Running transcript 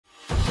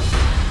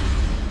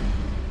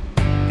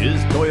Is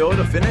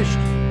Toyota finished?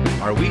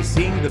 Are we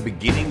seeing the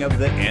beginning of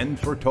the end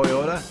for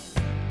Toyota?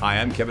 Hi,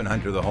 I'm Kevin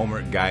Hunter, the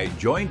Homework Guy,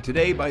 joined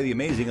today by the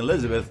amazing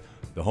Elizabeth,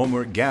 the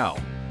Homework Gal.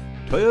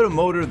 Toyota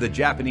Motor, the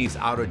Japanese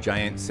auto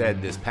giant,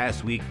 said this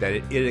past week that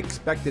it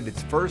expected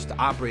its first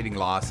operating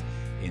loss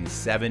in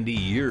 70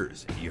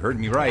 years. You heard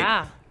me right.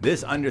 Yeah.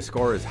 This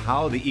underscores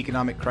how the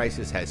economic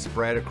crisis has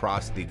spread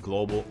across the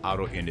global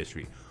auto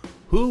industry.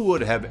 Who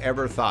would have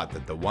ever thought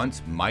that the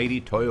once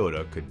mighty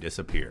Toyota could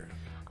disappear?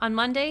 On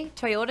Monday,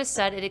 Toyota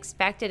said it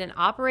expected an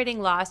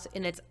operating loss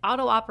in its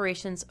auto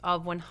operations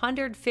of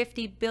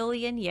 150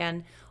 billion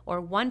yen,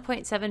 or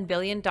 $1.7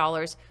 billion,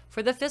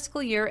 for the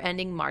fiscal year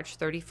ending March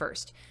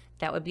 31st.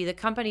 That would be the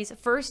company's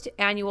first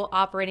annual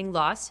operating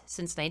loss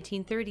since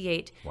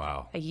 1938.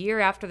 Wow. A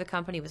year after the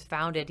company was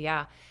founded,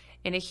 yeah.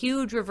 And a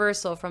huge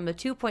reversal from the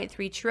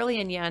 2.3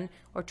 trillion yen,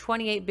 or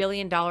 $28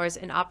 billion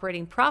in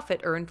operating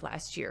profit earned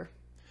last year.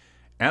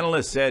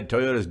 Analysts said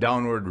Toyota's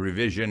downward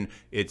revision,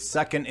 its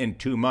second in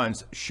 2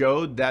 months,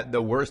 showed that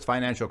the worst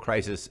financial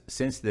crisis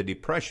since the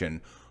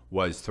Depression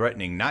was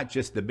threatening not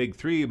just the big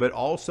three, but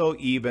also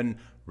even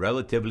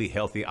relatively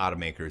healthy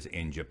automakers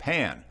in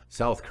Japan,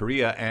 South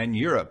Korea, and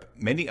Europe.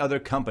 Many other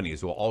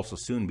companies will also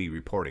soon be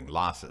reporting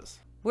losses.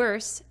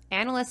 Worse,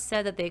 analysts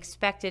said that they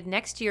expected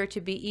next year to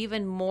be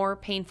even more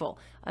painful,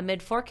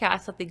 amid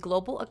forecasts that the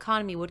global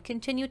economy would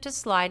continue to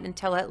slide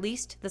until at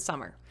least the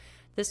summer.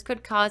 This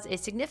could cause a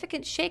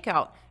significant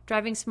shakeout,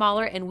 driving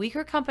smaller and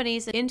weaker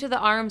companies into the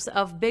arms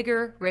of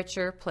bigger,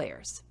 richer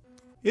players.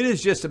 It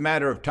is just a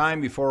matter of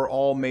time before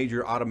all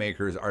major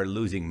automakers are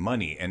losing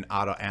money, an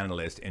auto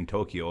analyst in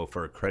Tokyo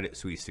for Credit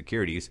Suisse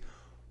Securities,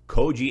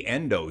 Koji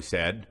Endo,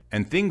 said,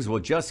 and things will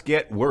just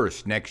get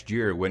worse next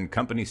year when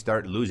companies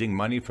start losing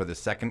money for the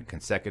second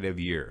consecutive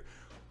year.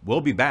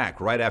 We'll be back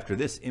right after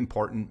this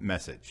important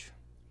message.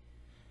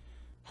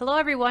 Hello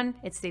everyone,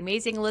 it's the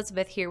amazing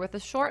Elizabeth here with a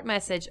short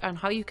message on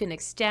how you can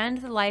extend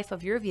the life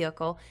of your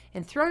vehicle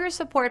and throw your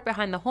support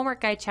behind the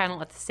Homework Guy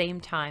channel at the same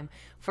time.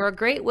 For a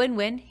great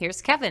win-win,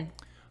 here's Kevin.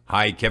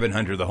 Hi, Kevin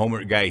Hunter, the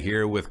Homework Guy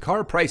here. With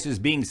car prices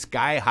being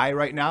sky high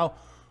right now,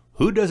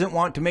 who doesn't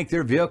want to make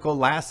their vehicle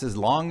last as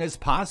long as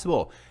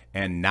possible?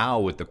 And now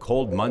with the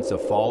cold months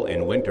of fall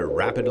and winter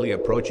rapidly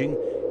approaching,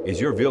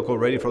 is your vehicle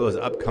ready for those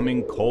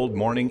upcoming cold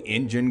morning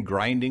engine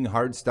grinding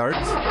hard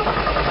starts?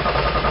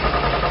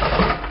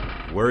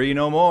 Worry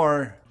no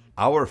more.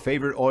 Our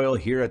favorite oil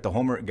here at the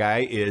Homework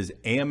Guy is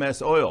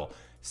AMS Oil,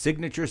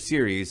 Signature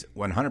Series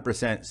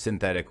 100%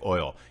 synthetic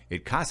oil.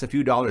 It costs a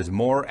few dollars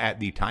more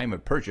at the time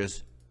of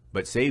purchase,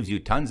 but saves you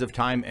tons of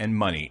time and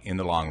money in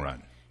the long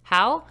run.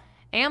 How?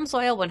 AMS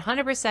Oil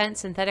 100%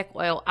 synthetic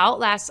oil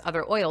outlasts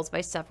other oils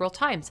by several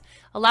times,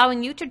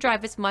 allowing you to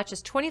drive as much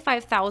as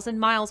 25,000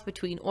 miles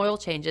between oil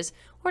changes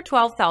or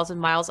 12,000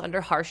 miles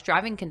under harsh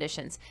driving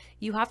conditions.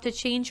 You have to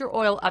change your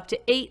oil up to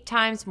 8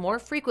 times more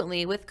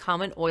frequently with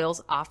common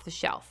oils off the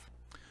shelf.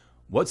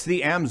 What's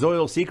the AMS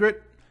Oil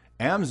secret?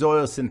 AMS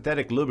Oil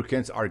synthetic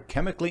lubricants are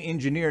chemically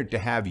engineered to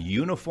have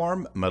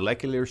uniform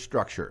molecular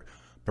structure,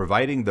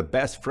 providing the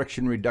best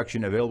friction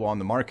reduction available on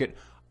the market,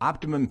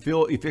 optimum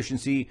fuel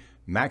efficiency,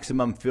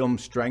 maximum film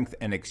strength,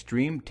 and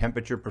extreme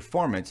temperature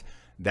performance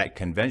that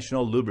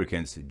conventional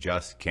lubricants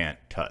just can't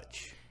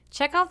touch.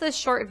 Check out this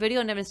short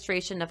video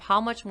demonstration of how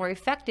much more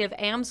effective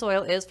AMS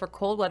oil is for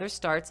cold weather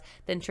starts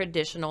than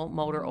traditional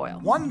motor oil.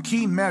 One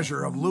key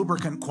measure of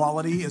lubricant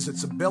quality is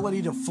its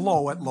ability to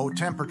flow at low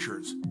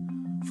temperatures.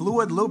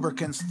 Fluid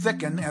lubricants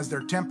thicken as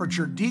their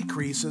temperature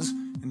decreases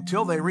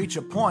until they reach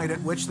a point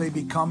at which they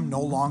become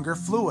no longer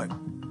fluid.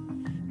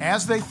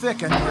 As they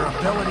thicken, their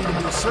ability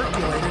to be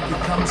circulated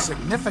becomes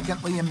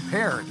significantly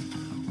impaired.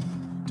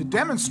 To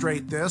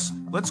demonstrate this,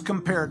 let's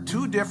compare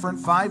two different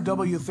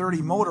 5W30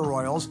 motor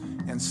oils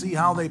and see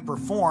how they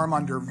perform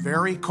under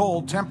very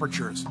cold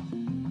temperatures.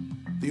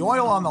 The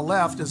oil on the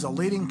left is a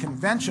leading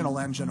conventional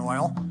engine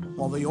oil,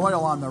 while the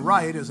oil on the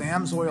right is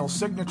AMS Oil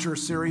Signature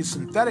Series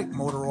Synthetic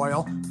Motor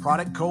Oil,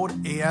 product code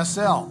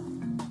ASL.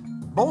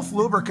 Both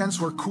lubricants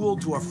were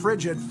cooled to a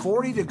frigid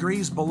 40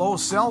 degrees below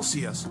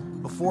Celsius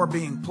before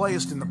being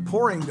placed in the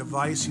pouring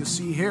device you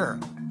see here.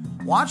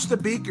 Watch the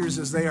beakers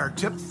as they are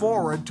tipped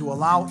forward to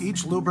allow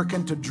each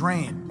lubricant to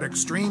drain.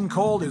 Extreme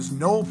cold is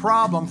no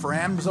problem for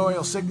AMS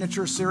Oil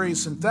Signature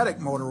Series Synthetic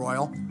Motor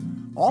Oil.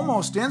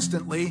 Almost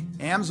instantly,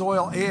 AMS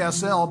Oil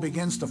ASL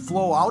begins to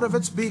flow out of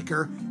its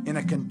beaker in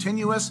a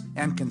continuous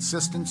and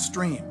consistent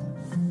stream.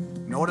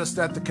 Notice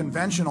that the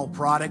conventional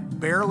product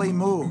barely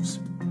moves.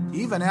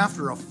 Even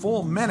after a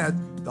full minute,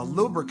 the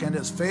lubricant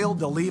has failed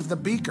to leave the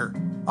beaker.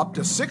 Up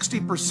to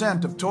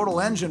 60% of total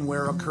engine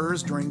wear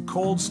occurs during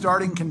cold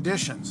starting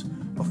conditions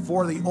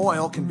before the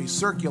oil can be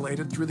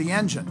circulated through the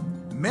engine.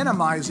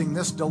 Minimizing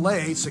this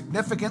delay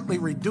significantly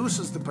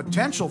reduces the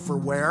potential for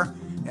wear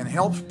and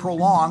helps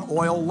prolong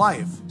oil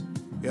life.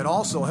 It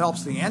also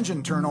helps the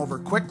engine turn over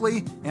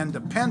quickly and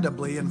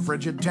dependably in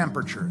frigid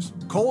temperatures.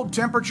 Cold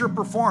temperature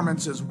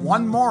performance is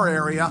one more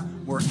area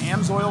where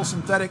AMS Oil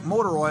synthetic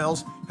motor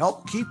oils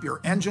help keep your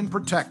engine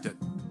protected.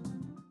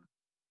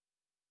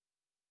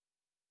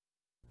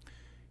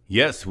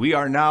 Yes, we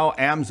are now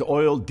AMS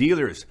Oil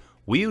dealers.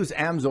 We use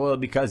AMSOIL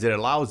because it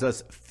allows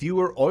us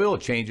fewer oil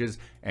changes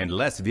and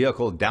less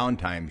vehicle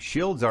downtime,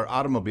 shields our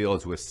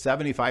automobiles with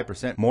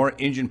 75% more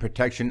engine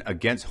protection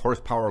against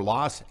horsepower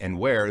loss and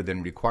wear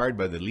than required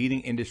by the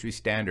leading industry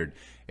standard,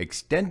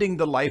 extending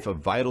the life of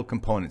vital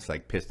components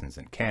like pistons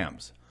and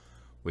cams.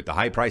 With the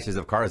high prices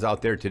of cars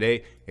out there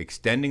today,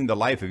 extending the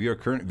life of your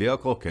current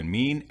vehicle can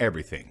mean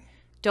everything.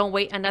 Don't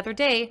wait another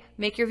day.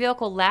 Make your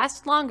vehicle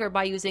last longer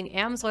by using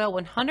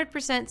AMSOIL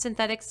 100%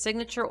 synthetic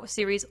signature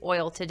series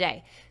oil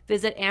today.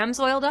 Visit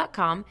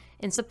AMSOIL.com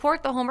and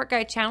support the Homework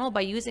Guy channel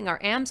by using our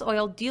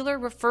AMSOIL dealer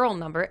referral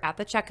number at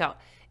the checkout.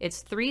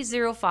 It's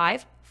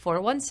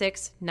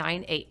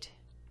 305-416-98.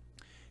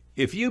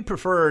 If you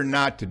prefer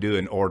not to do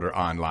an order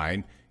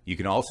online, you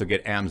can also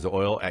get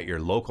AMSOIL at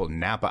your local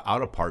Napa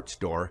Auto Parts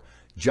store.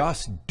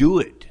 Just do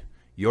it.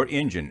 Your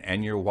engine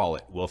and your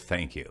wallet will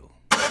thank you.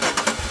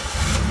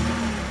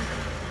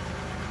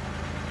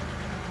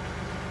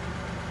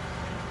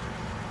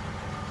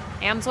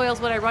 AMSOIL is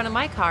what I run in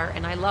my car,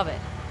 and I love it.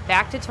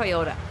 Back to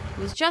Toyota. It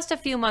was just a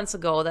few months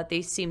ago that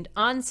they seemed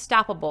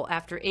unstoppable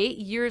after 8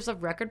 years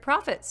of record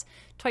profits.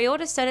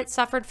 Toyota said it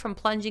suffered from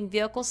plunging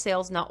vehicle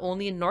sales not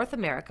only in North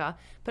America,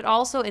 but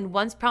also in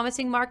once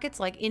promising markets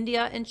like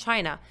India and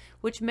China,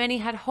 which many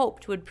had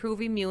hoped would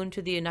prove immune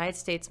to the United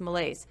States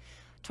malaise.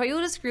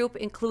 Toyota's group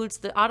includes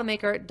the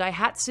automaker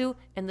Daihatsu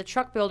and the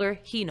truck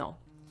builder Hino.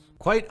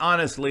 Quite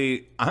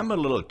honestly, I'm a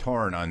little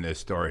torn on this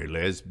story,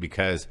 Liz,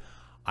 because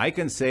I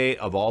can say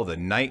of all the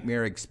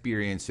nightmare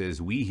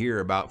experiences we hear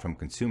about from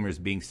consumers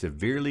being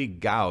severely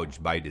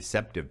gouged by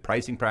deceptive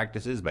pricing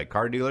practices by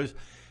car dealers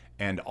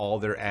and all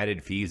their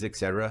added fees,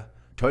 etc.,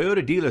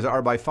 Toyota dealers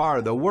are by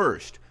far the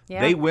worst.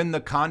 Yeah. They win the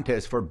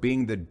contest for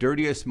being the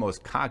dirtiest,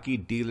 most cocky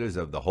dealers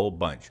of the whole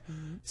bunch.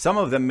 Some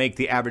of them make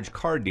the average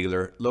car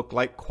dealer look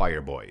like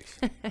choir boys.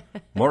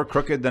 More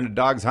crooked than a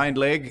dog's hind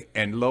leg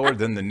and lower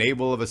than the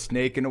navel of a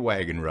snake in a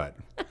wagon rut.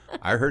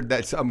 I heard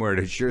that somewhere,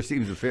 and it sure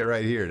seems to fit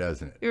right here,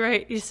 doesn't it? You're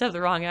right. You just have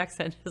the wrong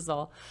accent is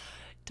all.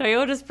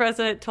 Toyota's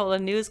president told a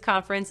news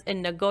conference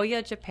in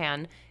Nagoya,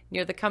 Japan,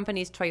 near the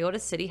company's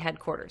Toyota City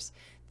headquarters.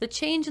 The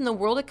change in the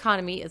world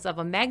economy is of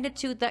a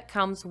magnitude that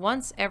comes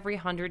once every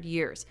 100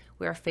 years.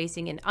 We are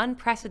facing an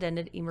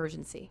unprecedented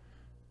emergency.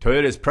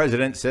 Toyota's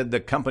president said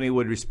the company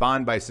would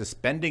respond by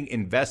suspending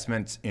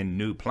investments in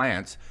new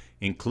plants,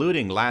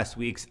 including last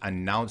week's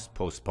announced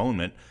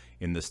postponement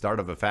in the start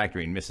of a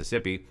factory in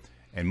Mississippi,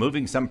 and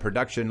moving some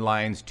production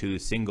lines to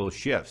single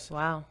shifts.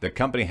 Wow. The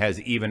company has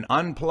even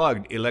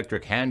unplugged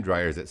electric hand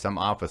dryers at some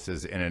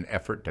offices in an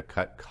effort to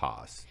cut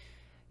costs.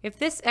 If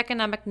this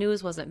economic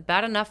news wasn't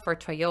bad enough for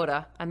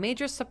Toyota, a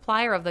major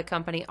supplier of the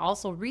company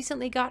also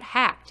recently got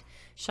hacked,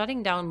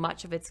 shutting down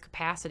much of its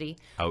capacity.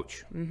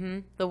 Ouch.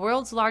 The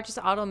world's largest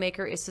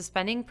automaker is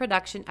suspending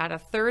production at a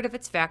third of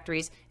its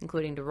factories,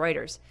 including the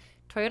Reuters.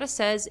 Toyota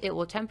says it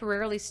will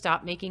temporarily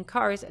stop making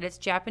cars at its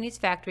Japanese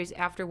factories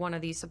after one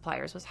of these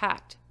suppliers was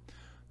hacked.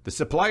 The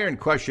supplier in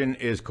question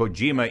is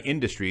Kojima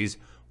Industries,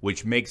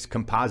 which makes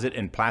composite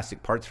and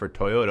plastic parts for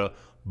Toyota,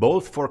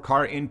 both for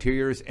car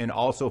interiors and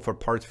also for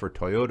parts for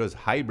Toyota's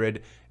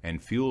hybrid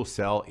and fuel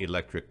cell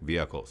electric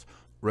vehicles.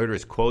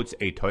 Reuters quotes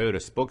a Toyota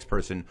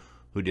spokesperson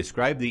who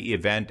described the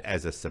event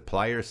as a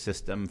supplier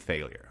system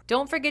failure.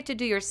 Don't forget to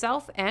do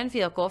yourself and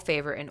vehicle a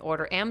favor and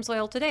order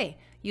AMSOIL today.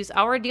 Use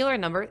our dealer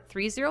number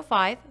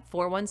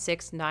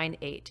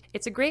 305-416-98.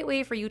 It's a great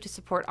way for you to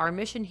support our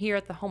mission here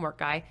at the Homework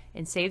Guy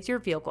and saves your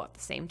vehicle at the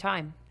same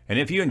time. And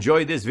if you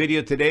enjoyed this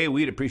video today,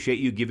 we'd appreciate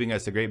you giving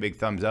us a great big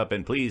thumbs up.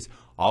 And please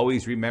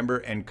always remember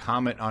and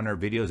comment on our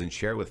videos and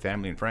share with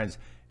family and friends.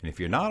 And if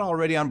you're not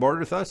already on board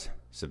with us,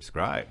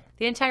 subscribe.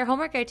 The entire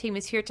Homework Guy team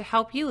is here to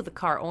help you, the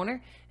car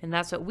owner, and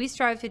that's what we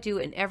strive to do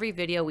in every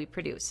video we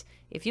produce.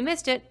 If you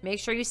missed it, make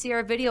sure you see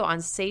our video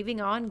on saving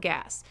on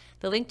gas.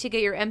 The link to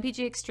get your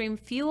MPG Extreme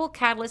Fuel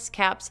Catalyst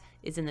caps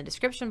is in the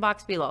description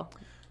box below.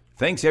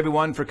 Thanks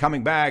everyone for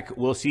coming back.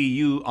 We'll see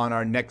you on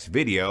our next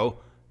video.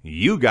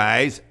 You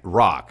guys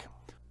rock.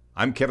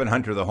 I'm Kevin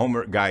Hunter, the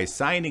Homework Guy,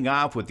 signing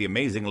off with the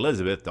amazing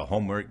Elizabeth, the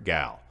Homework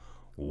Gal.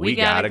 We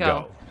gotta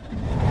go.